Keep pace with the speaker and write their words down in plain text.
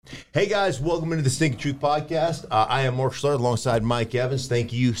Hey guys, welcome into the Stinkin Truth Podcast. I am Mark Schler alongside Mike Evans.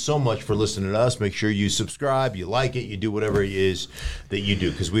 Thank you so much for listening to us. Make sure you subscribe, you like it, you do whatever it is that you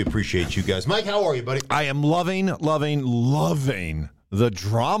do because we appreciate you guys. Mike, how are you, buddy? I am loving the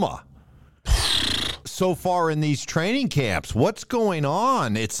drama so far in these training camps. What's going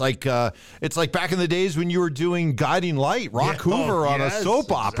on? It's like back in the days when you were doing Guiding Light, Hoover on a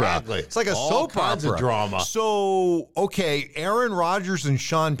soap opera. Exactly. It's like a All soap kinds opera. of drama. So, okay, Aaron Rodgers and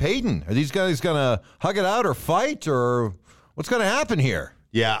Sean Payton. Are these guys going to hug it out or fight, or what's going to happen here?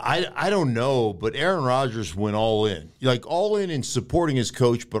 Yeah, I don't know, but Aaron Rodgers went all in. Like all in supporting his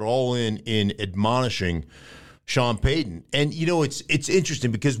coach, but all in admonishing Sean Payton. And, you know, it's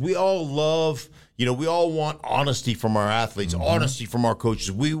interesting because we all love, you know, we all want honesty from our athletes, honesty from our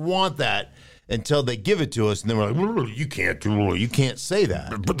coaches. We want that until they give it to us, and then we're like, you can't say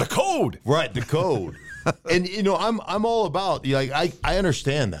that. But the code. Right, the code. And, you know, I'm all about, like, I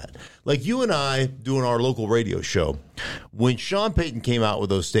understand that. Like you and I doing our local radio show, when Sean Payton came out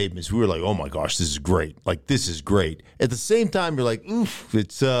with those statements, we were like, oh my gosh, this is great. Like, this is great. At the same time, you're like, oof,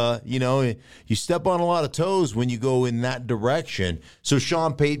 it's, you know, you step on a lot of toes when you go in that direction. So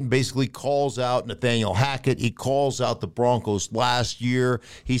Sean Payton basically calls out Nathaniel Hackett. He calls out the Broncos last year.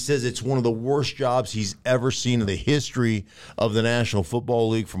 He says it's one of the worst jobs he's ever seen in the history of the National Football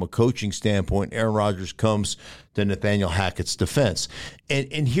League from a coaching standpoint. Aaron Rodgers comes to Nathaniel Hackett's defense.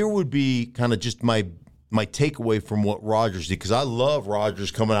 And here would be kind of just my takeaway from what Rodgers did, because I love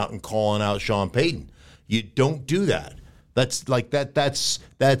Rodgers coming out and calling out Sean Payton. You don't do that. That's like that. That's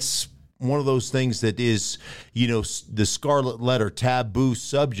one of those things that is, you know, the scarlet letter taboo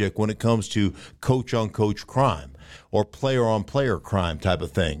subject when it comes to coach-on-coach crime or player-on-player crime type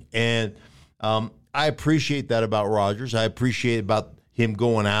of thing. And I appreciate that about Rodgers. I appreciate about him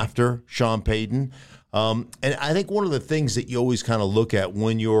going after Sean Payton. And I think one of the things that you always kind of look at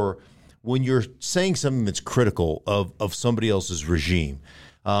when you're saying something that's critical of somebody else's regime,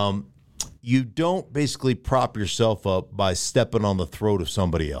 you don't basically prop yourself up by stepping on the throat of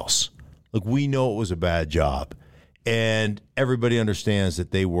somebody else. Like, we know it was a bad job, and everybody understands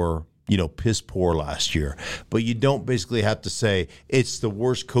that they were, you know, piss poor last year. But you don't basically have to say it's the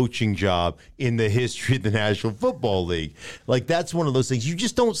worst coaching job in the history of the National Football League. Like, that's one of those things. You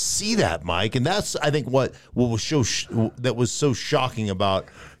just don't see that, Mike. And that's, I think, what was that was so shocking about,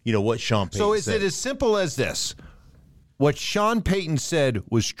 you know, what Sean Payton said. So is it as simple as this? What Sean Payton said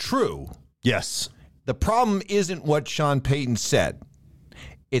was true. Yes. The problem isn't what Sean Payton said.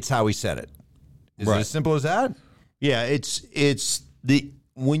 It's how he said it. Is it as simple as that? Yeah, it's the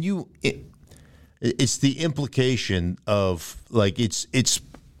implication of, like, it's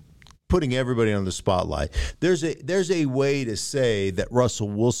putting everybody on the spotlight. There's a way to say that Russell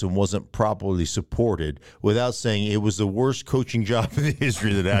Wilson wasn't properly supported without saying it was the worst coaching job in the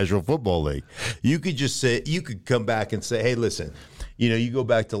history of the National Football League. You could just say, you could come back and say, hey, listen, you know, you go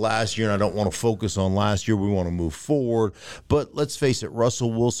back to last year, and I don't want to focus on last year. We want to move forward. But let's face it,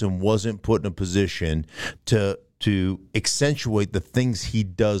 Russell Wilson wasn't put in a position to accentuate the things he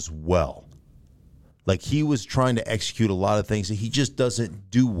does well. Like, he was trying to execute a lot of things that he just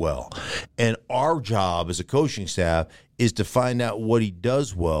doesn't do well. And our job as a coaching staff is to find out what he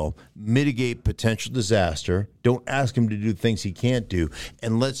does well, mitigate potential disaster, don't ask him to do things he can't do,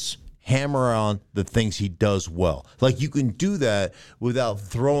 and let's hammer on the things he does well. Like, you can do that without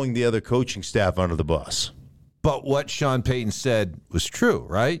throwing the other coaching staff under the bus. But what Sean Payton said was true,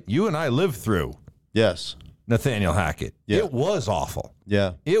 right? You and I lived through Yes. Nathaniel Hackett. Yeah. It was awful.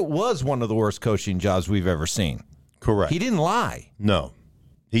 Yeah. It was one of the worst coaching jobs we've ever seen. Correct. He didn't lie. No,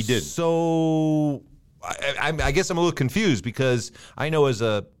 he didn't. So I guess I'm a little confused, because I know as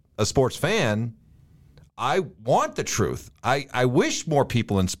a sports fan, I want the truth. I wish more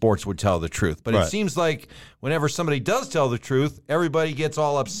people in sports would tell the truth. But Right. it seems like whenever somebody does tell the truth, everybody gets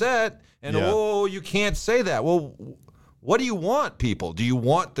all upset. And, oh, you can't say that. Well, what do you want, people? Do you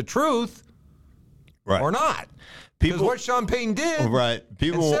want the truth or not? Because what Sean Payton did and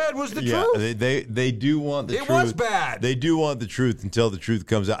said was the truth. They do want the truth. It was bad. They do want the truth until the truth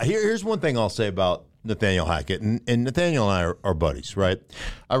comes out. Here's one thing I'll say about Nathaniel Hackett, and Nathaniel and I are buddies, right?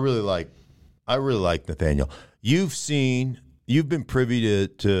 I really like Nathaniel. You've been privy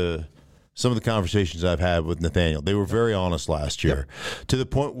to some of the conversations I've had with Nathaniel. They were very honest last year, to the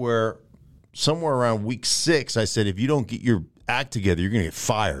point where somewhere around week 6, I said, if you don't get your act together, you're going to get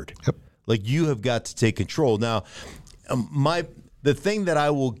fired. Yep. Like, you have got to take control. Now, the thing that I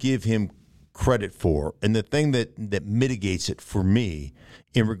will give him credit for, and the thing that mitigates it for me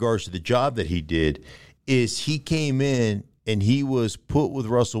in regards to the job that he did, is he came in and he was put with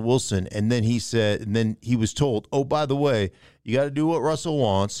Russell Wilson, and then he was told, oh, by the way, you got to do what Russell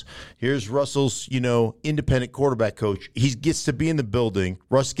wants. Here's Russell's, independent quarterback coach. He gets to be in the building.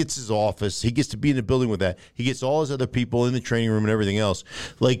 Russ gets his office. He gets to be in the building with that. He gets all his other people in the training room and everything else.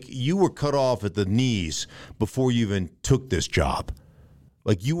 Like, you were cut off at the knees before you even took this job.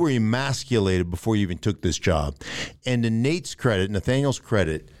 Like, you were emasculated before you even took this job. And to Nathaniel's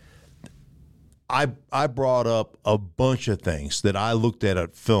credit, I brought up a bunch of things that I looked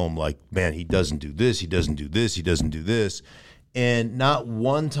at film like, man, he doesn't do this, he doesn't do this, he doesn't do this. And not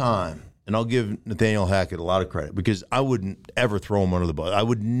one time, and I'll give Nathaniel Hackett a lot of credit because I wouldn't ever throw him under the bus. I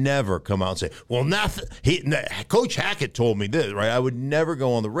would never come out and say, well, Coach Hackett told me this, right? I would never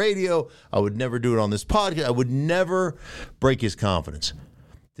go on the radio. I would never do it on this podcast. I would never break his confidence.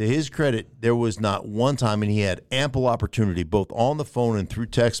 To his credit, there was not one time, and he had ample opportunity, both on the phone and through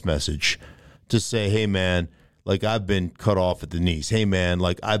text message, to say, hey, man, like, I've been cut off at the knees. Hey, man,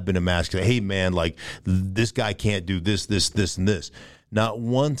 like, I've been emasculated. Hey, man, like, this guy can't do this, and this. Not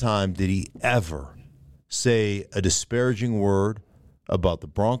one time did he ever say a disparaging word about the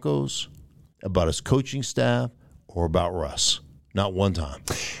Broncos, about his coaching staff, or about Russ. Not one time.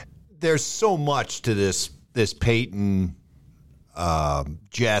 There's so much to this Payton,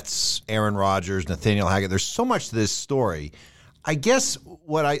 Jets, Aaron Rodgers, Nathaniel Hackett. There's so much to this story. I guess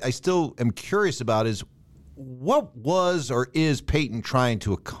what I still am curious about is what was or is Payton trying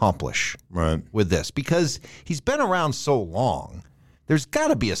to accomplish with this? Because he's been around so long, there's got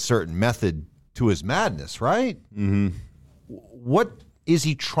to be a certain method to his madness, right? Mm-hmm. What is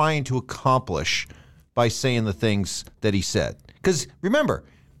he trying to accomplish by saying the things that he said? Because remember,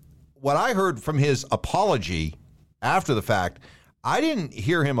 what I heard from his apology after the fact, I didn't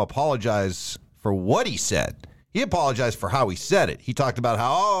hear him apologize for what he said. He apologized for how he said it. He talked about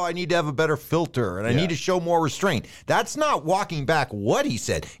how, I need to have a better filter and I need to show more restraint. That's not walking back what he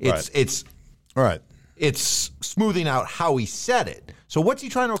said. It's smoothing out how he said it. So what's he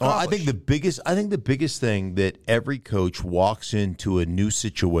trying to accomplish? I think the biggest thing that every coach walks into a new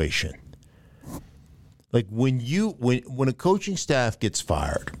situation. Like when a coaching staff gets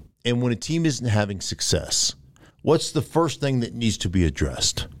fired and when a team isn't having success, what's the first thing that needs to be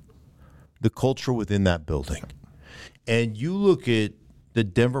addressed? The culture within that building. And you look at the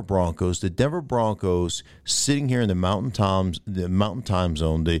Denver Broncos sitting here in the Mountain Time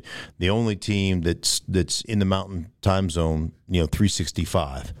Zone, the only team that's in the Mountain Time Zone,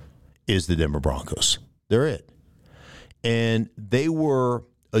 365 is the Denver Broncos. They're it. And they were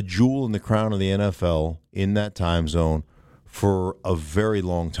a jewel in the crown of the NFL in that time zone for a very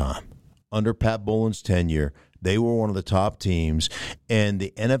long time. Under Pat Bowlen's tenure, they were one of the top teams, and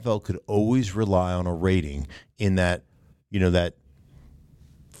the NFL could always rely on a rating in that, that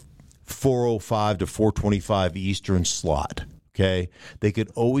 405 to 425 Eastern slot. Okay, they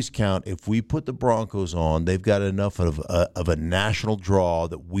could always count if we put the Broncos on. They've got enough of a national draw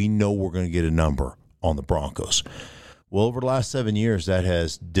that we know we're going to get a number on the Broncos. Well, over the last 7 years, that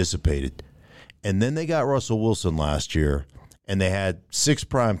has dissipated, and then they got Russell Wilson last year, and they had 6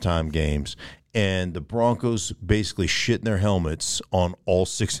 primetime games. And the Broncos basically shit in their helmets on all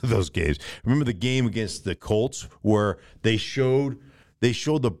 6 of those games. Remember the game against the Colts where they showed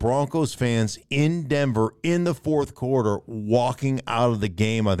the Broncos fans in Denver in the fourth quarter walking out of the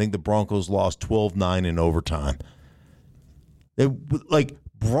game. I think the Broncos lost 12-9 in overtime. They, like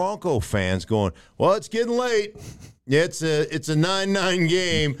Bronco fans going, well, it's getting late. Yeah, it's a 9-9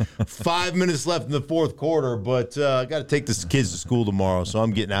 game. 5 minutes left in the fourth quarter, but I got to take the kids to school tomorrow, so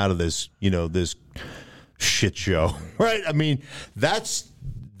I'm getting out of this, this shit show, right? I mean, that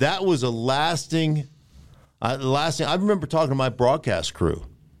was a lasting. I remember talking to my broadcast crew,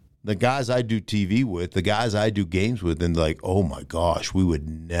 the guys I do TV with, the guys I do games with, and like, oh my gosh, we would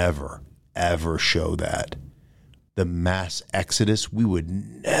never ever show that. The mass exodus, we would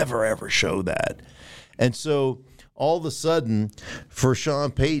never ever show that, and so. All of a sudden, for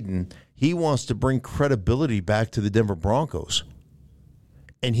Sean Payton, he wants to bring credibility back to the Denver Broncos.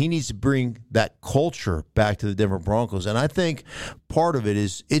 And he needs to bring that culture back to the Denver Broncos. And I think part of it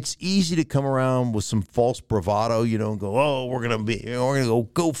is it's easy to come around with some false bravado, and go, oh, we're going to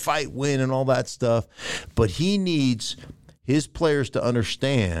go fight, win, and all that stuff. But he needs his players to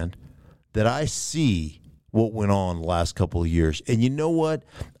understand that I see what went on the last couple of years. And you know what?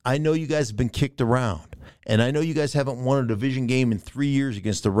 I know you guys have been kicked around. And I know you guys haven't won a division game in 3 years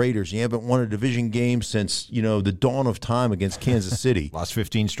against the Raiders. You haven't won a division game since, the dawn of time against Kansas City. Lost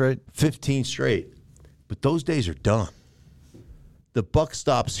 15 straight? 15 straight. But those days are done. The buck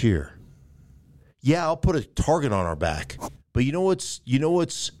stops here. Yeah, I'll put a target on our back. But you know what's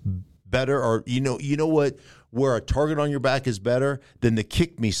better, or you know what, where a target on your back is better than the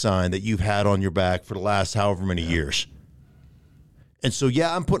kick me sign that you've had on your back for the last however many years. And so,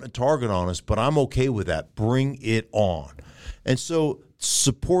 yeah, I'm putting a target on us, but I'm okay with that. Bring it on. And so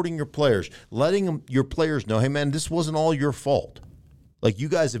supporting your players, letting your players know, hey, man, this wasn't all your fault. Like, you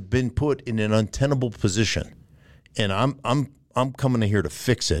guys have been put in an untenable position, and I'm coming in here to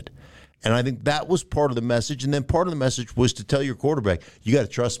fix it. And I think that was part of the message. And then part of the message was to tell your quarterback, you got to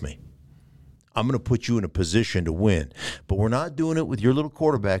trust me. I'm going to put you in a position to win. But we're not doing it with your little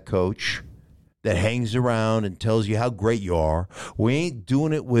quarterback coach that hangs around and tells you how great you are. We ain't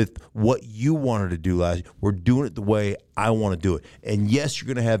doing it with what you wanted to do last year. We're doing it the way I want to do it. And yes, you're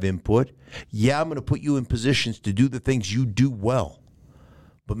going to have input. Yeah, I'm going to put you in positions to do the things you do well.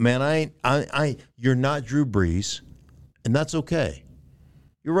 But man, you're not Drew Brees, and that's okay.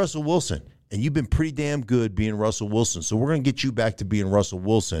 You're Russell Wilson, and you've been pretty damn good being Russell Wilson. So we're going to get you back to being Russell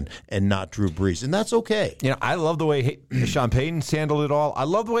Wilson and not Drew Brees, and that's okay. You know, I love the way Sean Payton's handled it all. I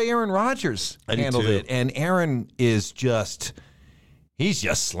love the way Aaron Rodgers handled it. And Aaron is he's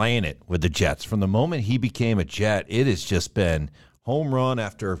just slaying it with the Jets. From the moment he became a Jet, it has just been home run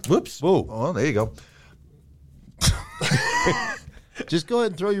after, whoops. Whoa. Oh, there you go. Just go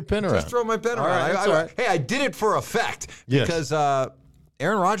ahead and throw your pen around. Just throw my pen around. Right, all right. Hey, I did it for effect yes. because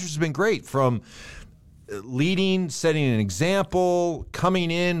Aaron Rodgers has been great from leading, setting an example, coming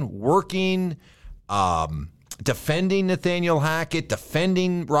in, working, defending Nathaniel Hackett,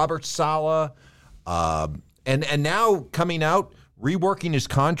 defending Robert Saleh, and now coming out, reworking his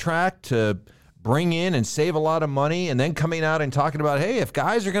contract to bring in and save a lot of money, and then coming out and talking about, hey, if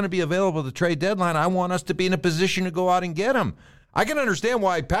guys are going to be available at the trade deadline, I want us to be in a position to go out and get them. I can understand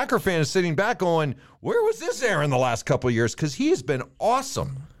why Packer fans sitting back going, where was this Aaron the last couple of years? Because he has been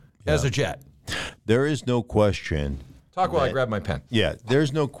awesome as a Jet. There is no question. Talk while I grab my pen. Yeah,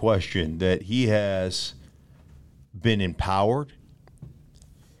 there's no question that he has been empowered.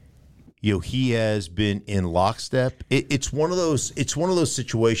 You know, he has been in lockstep. It's one of those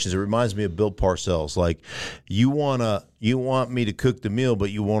situations. It reminds me of Bill Parcells. Like, you want me to cook the meal, but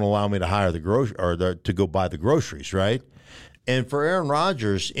you won't allow me to hire to go buy the groceries, right? And for Aaron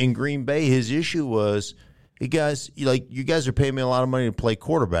Rodgers in Green Bay, his issue was, hey guys, you guys are paying me a lot of money to play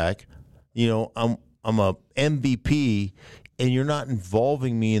quarterback. You know, I'm a MVP, and you're not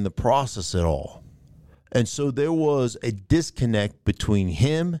involving me in the process at all. And so there was a disconnect between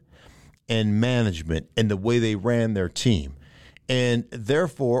him and management and the way they ran their team. And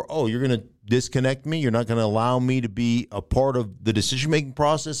therefore, you're going to disconnect me? You're not going to allow me to be a part of the decision-making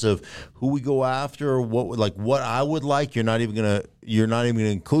process of who we go after, what I would like? You're not even going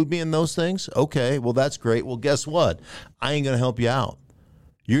to include me in those things? Okay, well, that's great. Well, guess what? I ain't going to help you out.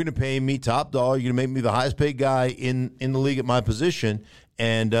 You're going to pay me top dollar. You're going to make me the highest paid guy in the league at my position.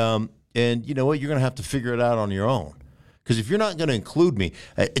 And you know what? You're going to have to figure it out on your own. Because if you're not going to include me,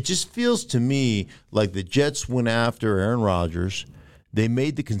 it just feels to me like the Jets went after Aaron Rodgers. They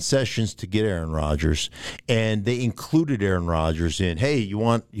made the concessions to get Aaron Rodgers, and they included Aaron Rodgers in, hey,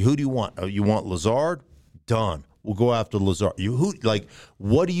 who do you want? You want Lazard? Done. We'll go after Lazard.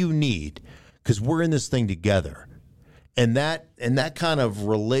 What do you need? Because we're in this thing together. And that kind of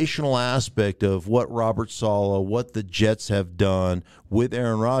relational aspect of what Robert Saleh, what the Jets have done with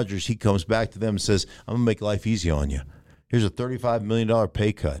Aaron Rodgers, he comes back to them and says, I'm going to make life easy on you. Here's a $35 million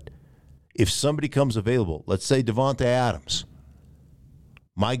pay cut. If somebody comes available, let's say Devontae Adams,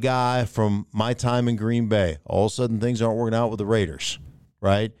 my guy from my time in Green Bay, all of a sudden things aren't working out with the Raiders,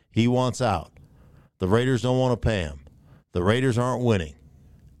 right? He wants out. The Raiders don't want to pay him. The Raiders aren't winning.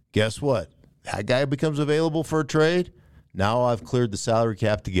 Guess what? That guy becomes available for a trade. Now I've cleared the salary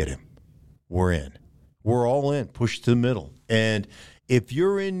cap to get him. We're in. We're all in. Push to the middle. And if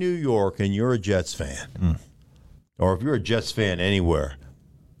you're in New York and you're a Jets fan, or if you're a Jets fan anywhere,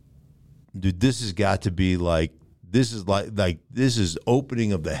 dude, this has got to be this is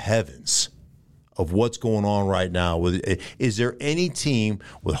opening of the heavens of what's going on right now. Is there any team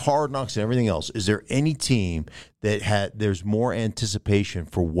with Hard Knocks and everything else? Is there any team that there's more anticipation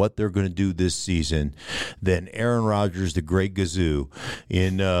for what they're going to do this season than Aaron Rodgers, the Great Gazoo,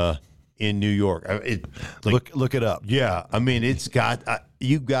 in New York? Look it up. Yeah, I mean,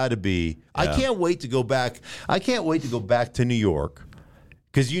 you've got to be. Yeah. I can't wait to go back. I can't wait to go back to New York.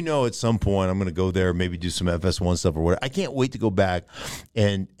 Because at some point I'm going to go there, maybe do some FS1 stuff or whatever. I can't wait to go back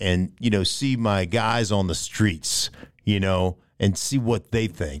and see my guys on the streets, and see what they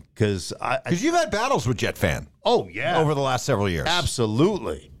think. Because you've had battles with Jet fan. Oh yeah, over the last several years.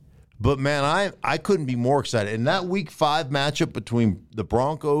 Absolutely. But man, I couldn't be more excited. And that Week 5 matchup between the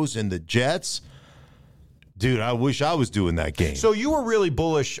Broncos and the Jets, Dude, I wish I was doing that game. So you were really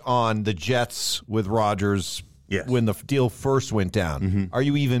bullish on the Jets with Rodgers when the deal first went down. Mm-hmm. Are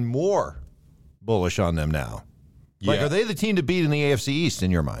you even more bullish on them now? Like, are they the team to beat in the AFC East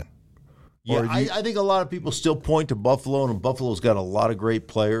in your mind? Yeah, I think a lot of people still point to Buffalo, and Buffalo's got a lot of great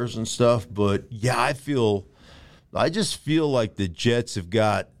players and stuff. But, yeah, I just feel like the Jets have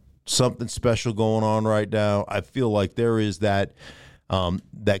got something special going on right now. I feel like there is that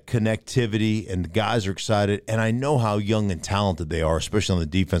connectivity, and the guys are excited. And I know how young and talented they are, especially on the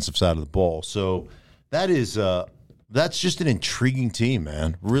defensive side of the ball. So that's just an intriguing team,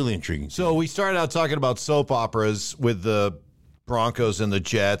 man. Really intriguing team. So we started out talking about soap operas with the Broncos and the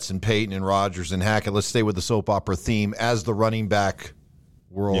Jets and Payton and Rodgers and Hackett. Let's stay with the soap opera theme as the running back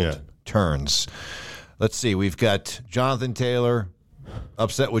world turns. Let's see. We've got Jonathan Taylor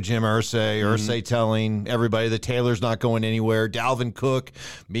upset with Jim Irsay. Irsay telling everybody that Taylor's not going anywhere. Dalvin Cook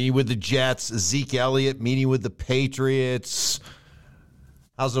meeting with the Jets. Zeke Elliott meeting with the Patriots.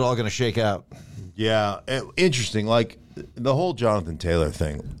 How's it all going to shake out? Yeah, interesting. Like, the whole Jonathan Taylor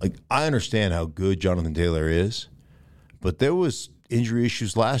thing. Like, I understand how good Jonathan Taylor is, but there was injury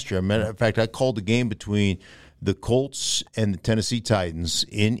issues last year. In fact, I called the game between the Colts and the Tennessee Titans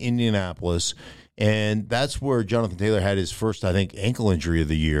in Indianapolis, and that's where Jonathan Taylor had his first, I think, ankle injury of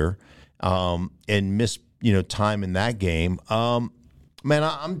the year, and missed time in that game.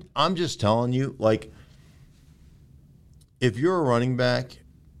 Man, I'm just telling you, like, if you're a running back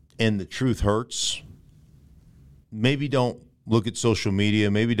and the truth hurts, maybe don't look at social media,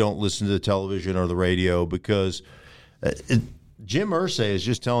 maybe don't listen to the television or the radio, because Jim Irsay is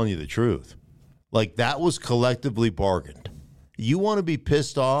just telling you the truth. Like, that was collectively bargained. You want to be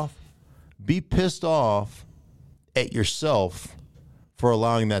pissed off at yourself for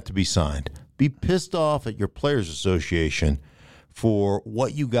allowing that to be signed. Be pissed off at your Players Association for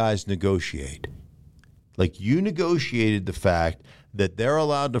what you guys negotiate. Like, you negotiated the fact that they're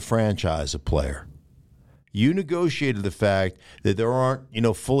allowed to franchise a player. You negotiated the fact that there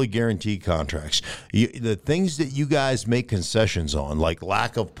aren't, fully guaranteed contracts. The things that you guys make concessions on, like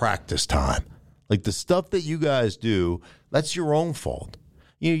lack of practice time, like the stuff that you guys do, that's your own fault.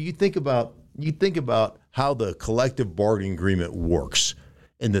 You think about how the collective bargaining agreement works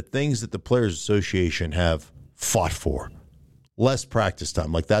and the things that the Players Association have fought for. Less practice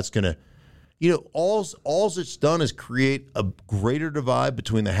time, like that's going to, all it's done is create a greater divide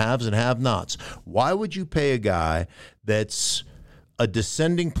between the haves and have-nots. Why would you pay a guy that's a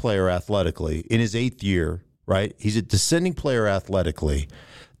descending player athletically in his 8th year, right? He's a descending player athletically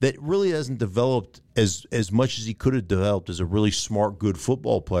that really hasn't developed as much as he could have developed as a really smart, good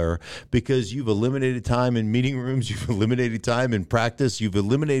football player, because you've eliminated time in meeting rooms, you've eliminated time in practice, you've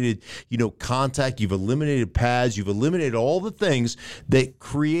eliminated, contact, you've eliminated pads, you've eliminated all the things that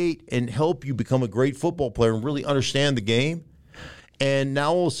create and help you become a great football player and really understand the game. And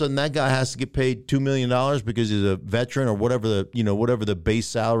now all of a sudden that guy has to get paid $2 million because he's a veteran or whatever the base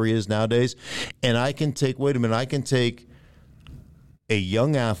salary is nowadays. And I can take a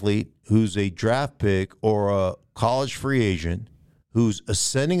young athlete who's a draft pick or a college free agent who's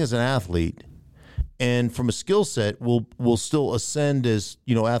ascending as an athlete, and from a skill set will still ascend as,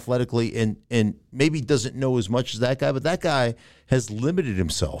 athletically, and maybe doesn't know as much as that guy, but that guy has limited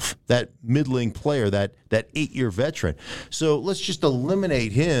himself, that middling player, that 8-year veteran. So let's just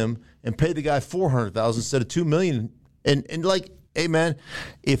eliminate him and pay the guy $400,000 instead of $2 million. And like, hey man,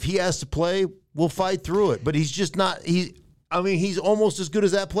 if he has to play, we'll fight through it. But he's just not. He's almost as good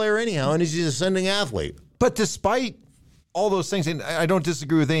as that player anyhow, and he's an ascending athlete. But despite all those things, and I don't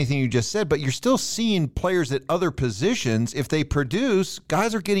disagree with anything you just said, but you're still seeing players at other positions, if they produce,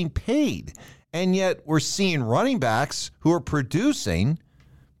 guys are getting paid. And yet we're seeing running backs who are producing,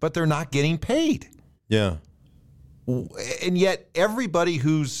 but they're not getting paid. Yeah. And yet everybody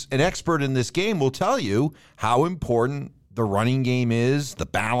who's an expert in this game will tell you how important the running game is, the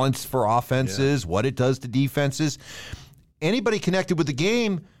balance for offenses, what it does to defenses. Anybody connected with the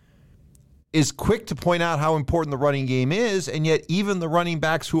game is quick to point out how important the running game is, and yet even the running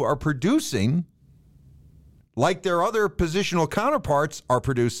backs who are producing, like their other positional counterparts are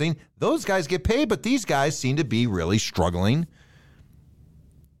producing, those guys get paid, but these guys seem to be really struggling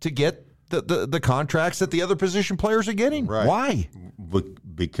to get the contracts that the other position players are getting. Right. Why?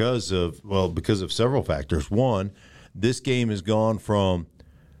 Because of several factors. One, this game has gone from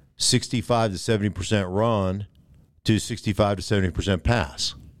 65 to 70% run to 65 to 70%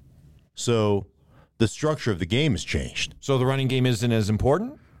 pass. So the structure of the game has changed. So the running game isn't as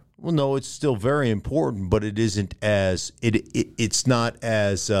important? Well, no, it's still very important, but it isn't as it's not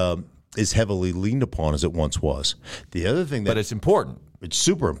as heavily leaned upon as it once was. The other thing but it's important. It's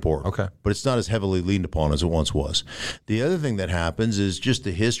super important. Okay. But it's not as heavily leaned upon as it once was. The other thing that happens is just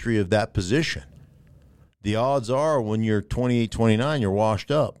the history of that position. The odds are when you're 28, 29, you're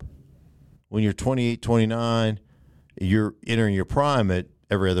washed up. When you're 28, 29, you're entering your prime at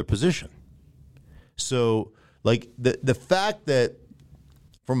every other position. So, like, the fact that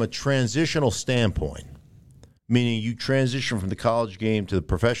from a transitional standpoint, meaning you transition from the college game to the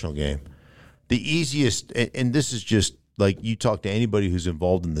professional game, the easiest, and this is just like you talk to anybody who's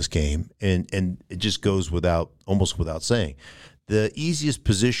involved in this game, and it just goes almost without saying, the easiest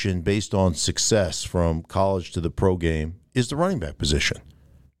position based on success from college to the pro game is the running back position.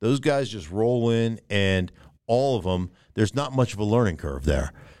 Those guys just roll in, and all of them, there's not much of a learning curve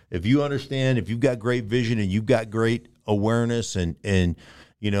there. If you understand, if you've got great vision and you've got great awareness, and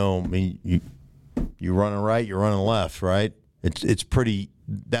you know, I mean, you're running right, you're running left, right? It's pretty,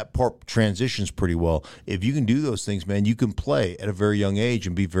 that part transitions pretty well. If you can do those things, man, you can play at a very young age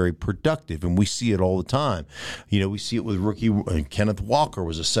and be very productive, and we see it all the time. You know, we see it with rookie Kenneth Walker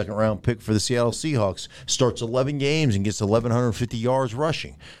was a second-round pick for the Seattle Seahawks, starts 11 games and gets 1,150 yards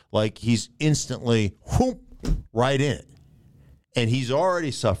rushing. Like, he's instantly right in it. And he's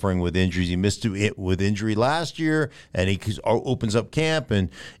already suffering with injuries. He missed it with injury last year, and he opens up camp and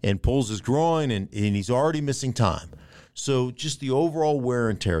pulls his groin, and he's already missing time. So just the overall wear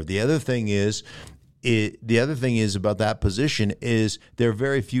and tear. The other thing is about that position is there are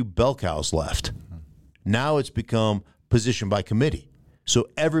very few bell cows left. Now it's become position by committee. So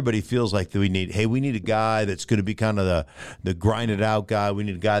everybody feels like we need a guy that's going to be kind of the grinded out guy. We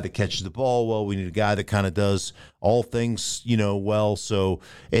need a guy that catches the ball well. We need a guy that kind of does all things, you know, well. So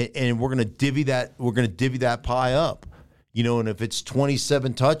and we're going to divvy that pie up, you know. And if it's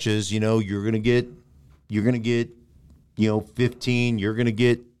 27 touches, you know, you're going to get, you know, 15. You're going to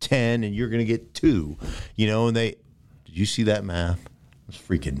get 10, and you're going to get 2. You know, and did you see that math? It's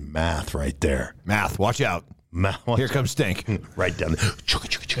freaking math right there. Math, watch out. Here comes Stink. Right down there.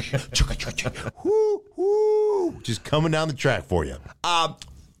 Woo, woo. Just coming down the track for you.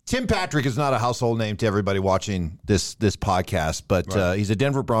 Tim Patrick is not a household name to everybody watching this podcast, but right. He's a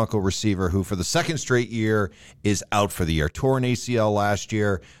Denver Bronco receiver who, for the second straight year, is out for the year. Tore an ACL last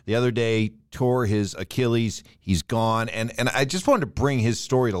year. The other day, tore his Achilles. He's gone. And I just wanted to bring his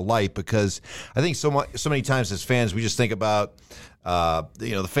story to light because I think so many times as fans, we just think about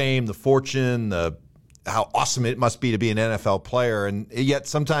the fame, the fortune, how awesome it must be to be an NFL player. And yet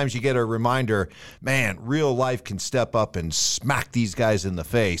sometimes you get a reminder, man, real life can step up and smack these guys in the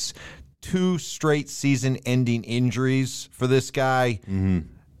face. 2 straight season-ending injuries for this guy. Mm-hmm.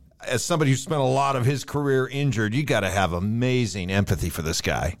 As somebody who spent a lot of his career injured, you got to have amazing empathy for this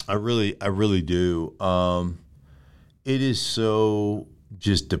guy. I really do. It is so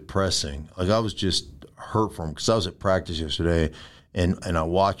just depressing. Like, I was just hurt for him because I was at practice yesterday. And I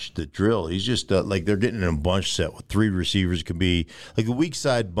watched the drill. He's just like they're getting in a bunch set with 3 receivers. It could be like the weak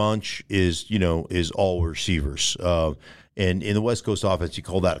side bunch is all receivers. And in the West Coast offense, you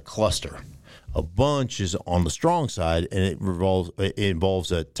call that a cluster. A bunch is on the strong side, and it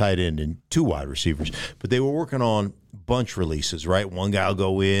involves a tight end and 2 wide receivers. But they were working on bunch releases, right? One guy will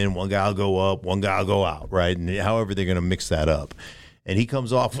go in, one guy will go up, one guy will go out, right? And however they're going to mix that up. And he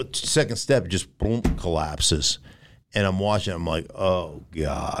comes off with second step, just boom, collapses. And I'm watching, I'm like, oh,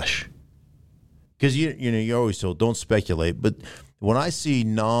 gosh. Because, you're always told, don't speculate. But when I see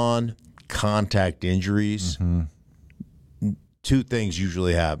non-contact injuries, 2 things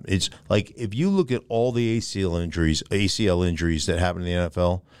usually happen. It's like if you look at all the ACL injuries that happen in the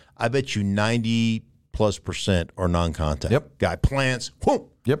NFL, I bet you 90+% are non-contact. Yep. Guy plants, whoop,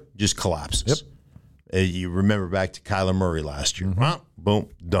 yep, just collapses. Yep. You remember back to Kyler Murray last year. Boom,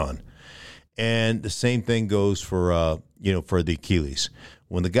 done. And the same thing goes for the Achilles.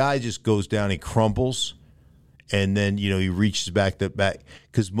 When the guy just goes down, he crumbles, and then he reaches back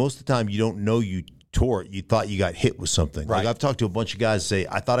because most of the time you don't know you tore it. You thought you got hit with something. Right. Like I've talked to a bunch of guys say,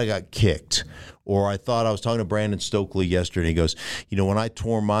 I thought I got kicked, or I was talking to Brandon Stokely yesterday. And he goes, when I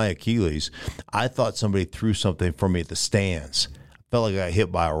tore my Achilles, I thought somebody threw something for me at the stands. Felt like I got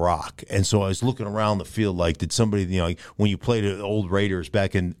hit by a rock, and so I was looking around the field like, did somebody, like when you played the old Raiders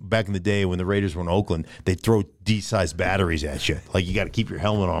back in the day when the Raiders were in Oakland, they'd throw D-sized batteries at you. Like you got to keep your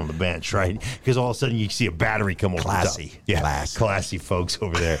helmet on the bench, right? Because all of a sudden you see a battery come over. Classy, the top. Classy folks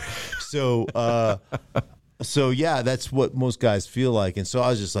over there. So yeah, that's what most guys feel like. And so I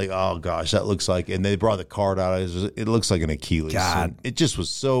was just like, oh gosh, that looks like, and they brought the card out. It looks like an Achilles. God. It just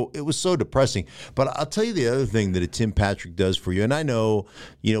was so depressing. But I'll tell you the other thing that a Tim Patrick does for you. And I know,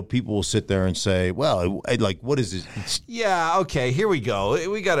 people will sit there and say, well, like, what is it? Yeah. Okay. Here we go.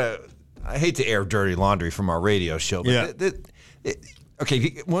 I hate to air dirty laundry from our radio show, but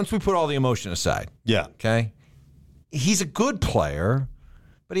okay, once we put all the emotion aside. Yeah. Okay. He's a good player,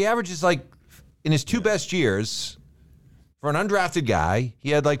 but he averages in his 2 best years for an undrafted guy, he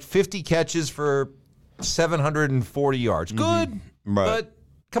had 50 catches for 740 yards. Good, right. But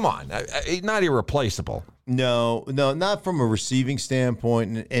come on, not irreplaceable. No, not from a receiving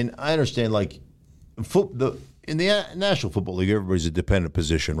standpoint. And I understand, in the National Football League, everybody's a dependent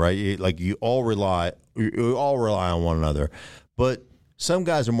position, right? You all rely on one another. But some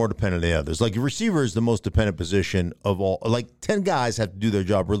guys are more dependent than others. Like a receiver is the most dependent position of all. 10 guys have to do their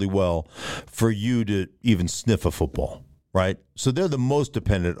job really well for you to even sniff a football, right? So they're the most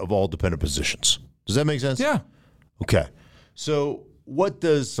dependent of all dependent positions. Does that make sense? Yeah. Okay. So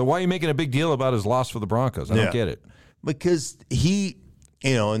So why are you making a big deal about his loss for the Broncos? I don't get it. Because he,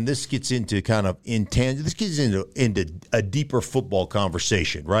 and this gets into kind of intangible. This gets into a deeper football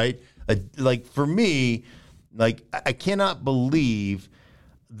conversation, right? For me, I cannot believe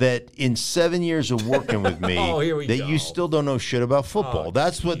that in 7 years of working with me you still don't know shit about football.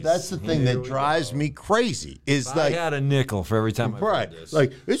 That's the thing that drives me crazy. I had a nickel for every time I heard this.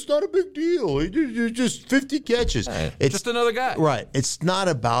 It's not a big deal. It's just 50 catches. It's just another guy. Right. It's not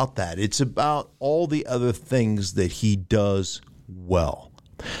about that. It's about all the other things that he does well.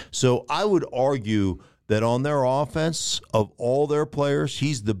 So I would argue that on their offense, of all their players,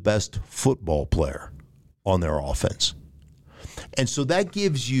 he's the best football player on their offense. And so that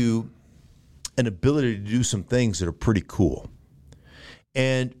gives you an ability to do some things that are pretty cool.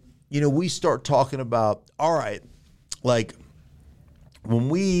 And, we start talking about, all right, when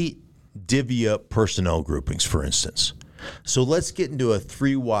we divvy up personnel groupings, for instance. So let's get into a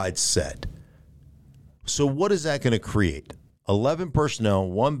 3-wide set. So what is that going to create? 11 personnel,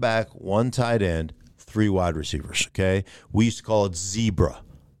 1 back, 1 tight end, 3 wide receivers, okay? We used to call it zebra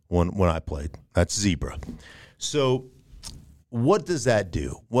when I played. That's zebra. So what does that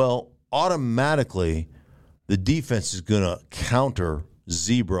do? Well, automatically, the defense is going to counter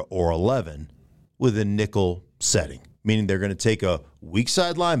zebra or 11 with a nickel setting, meaning they're going to take a weak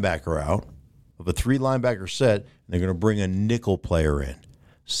side linebacker out of a 3-linebacker set, and they're going to bring a nickel player in,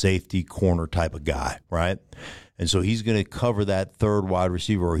 safety, corner type of guy, right? And so he's going to cover that 3rd wide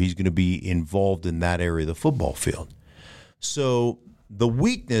receiver, or he's going to be involved in that area of the football field. So the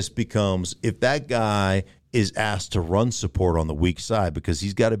weakness becomes if that guy is asked to run support on the weak side, because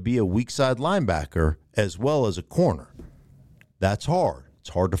he's got to be a weak side linebacker as well as a corner. That's hard. It's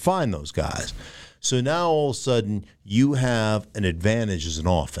hard to find those guys. So now all of a sudden you have an advantage as an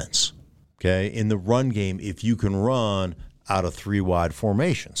offense, okay, in the run game if you can run out of 3-wide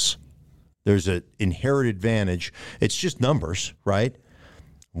formations. There's an inherent advantage. It's just numbers, right?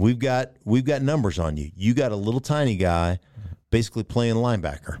 We've got numbers on you. You got a little tiny guy basically playing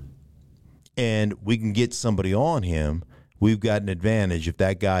linebacker. And we can get somebody on him. We've got an advantage if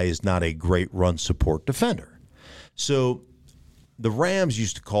that guy is not a great run support defender. So the Rams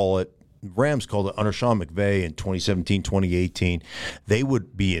called it under Sean McVay in 2017, 2018. They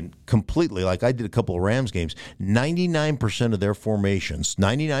would be in completely, I did a couple of Rams games, 99% of their formations,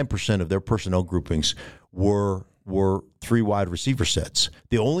 99% of their personnel groupings were 3-wide receiver sets.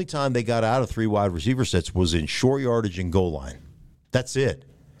 The only time they got out of 3-wide receiver sets was in short yardage and goal line. That's it.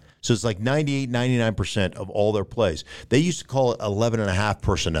 So it's 98, 99% of all their plays. They used to call it 11.5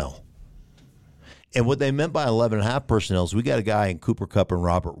 personnel. And what they meant by 11.5 personnel is we got a guy in Cooper Kupp and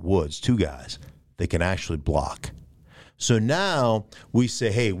Robert Woods, 2 guys that can actually block. So now we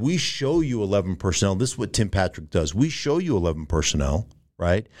say, hey, we show you 11 personnel. This is what Tim Patrick does. We show you 11 personnel,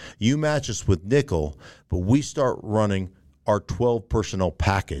 right? You match us with nickel, but we start running our 12 personnel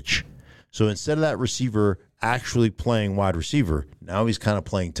package. So instead of that receiver actually playing wide receiver, now he's kind of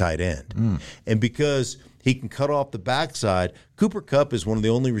playing tight end. And because he can cut off the backside, Cooper Kupp is one of the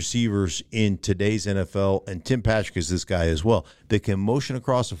only receivers in today's NFL, and Tim Patrick is this guy as well, that can motion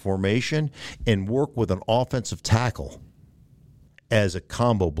across a formation and work with an offensive tackle as a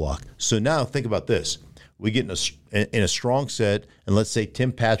combo block. So now think about this. We get in a strong set, and let's say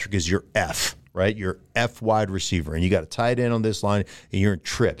Tim Patrick is your F, right? Your F wide receiver, and you got a tight end on this line, and you're in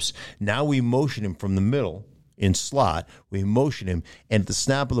trips. Now we motion him from the middle in slot. We motion him, and at the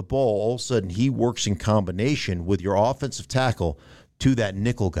snap of the ball, all of a sudden he works in combination with your offensive tackle to that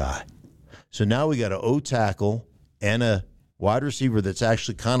nickel guy. So now we got an O tackle and a wide receiver that's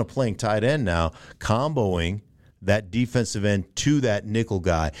actually kind of playing tight end now, comboing that defensive end to that nickel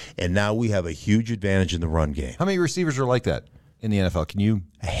guy, and now we have a huge advantage in the run game. How many receivers are like that in the NFL? Can you?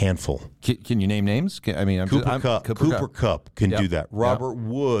 A handful. Can you name names? Cooper Kupp can do that. Robert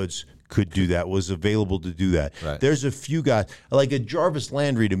Woods could do that, was available to do that. Right. There's a few guys, like a Jarvis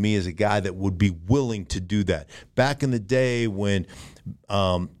Landry to me is a guy that would be willing to do that. Back in the day when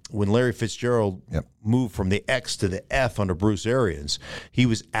Larry Fitzgerald moved from the X to the F under Bruce Arians, he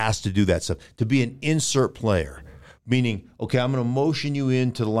was asked to do that stuff, to be an insert player. Meaning, okay, I'm going to motion you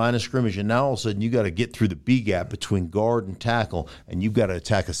into the line of scrimmage, and now all of a sudden you got to get through the B gap between guard and tackle, and you've got to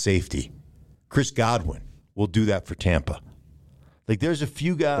attack a safety. Chris Godwin will do that for Tampa. Like, there's a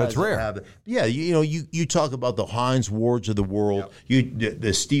few guys. That's rare. That have it. Yeah, you talk about the Hines Wards of the world,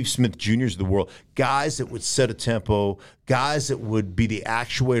 the Steve Smith Juniors of the world, guys that would set a tempo, guys that would be the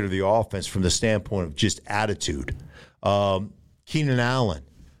actuator of the offense from the standpoint of just attitude. Keenan Allen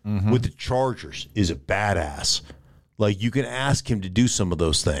with the Chargers is a badass. Like, you can ask him to do some of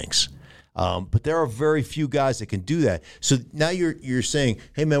those things. But there are very few guys that can do that. So now you're saying,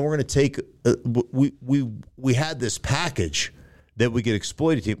 hey, man, we're going to take we had this package that we get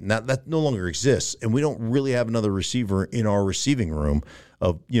exploited. Now that no longer exists, and we don't really have another receiver in our receiving room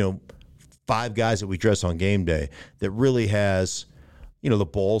of 5 guys that we dress on game day that really has the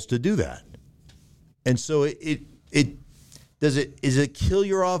balls to do that. And so is it kill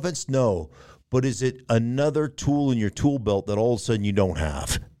your offense? No, but is it another tool in your tool belt that all of a sudden you don't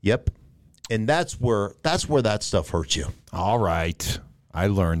have? Yep, and that's where that stuff hurts you. All right, I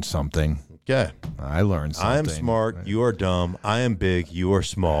learned something. Okay. I learned something. I am smart. You are dumb. I am big. You are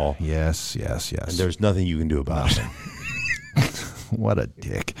small. Yes. And there's nothing you can do about it. What a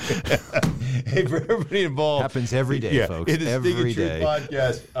dick. Hey, for everybody involved. Happens every day, folks. It is every Stinkin' day.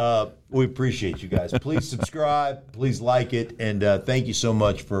 Truth Podcast. We appreciate you guys. Please subscribe. Please like it. And thank you so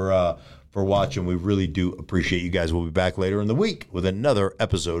much for watching. We really do appreciate you guys. We'll be back later in the week with another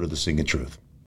episode of The Stinkin' Truth.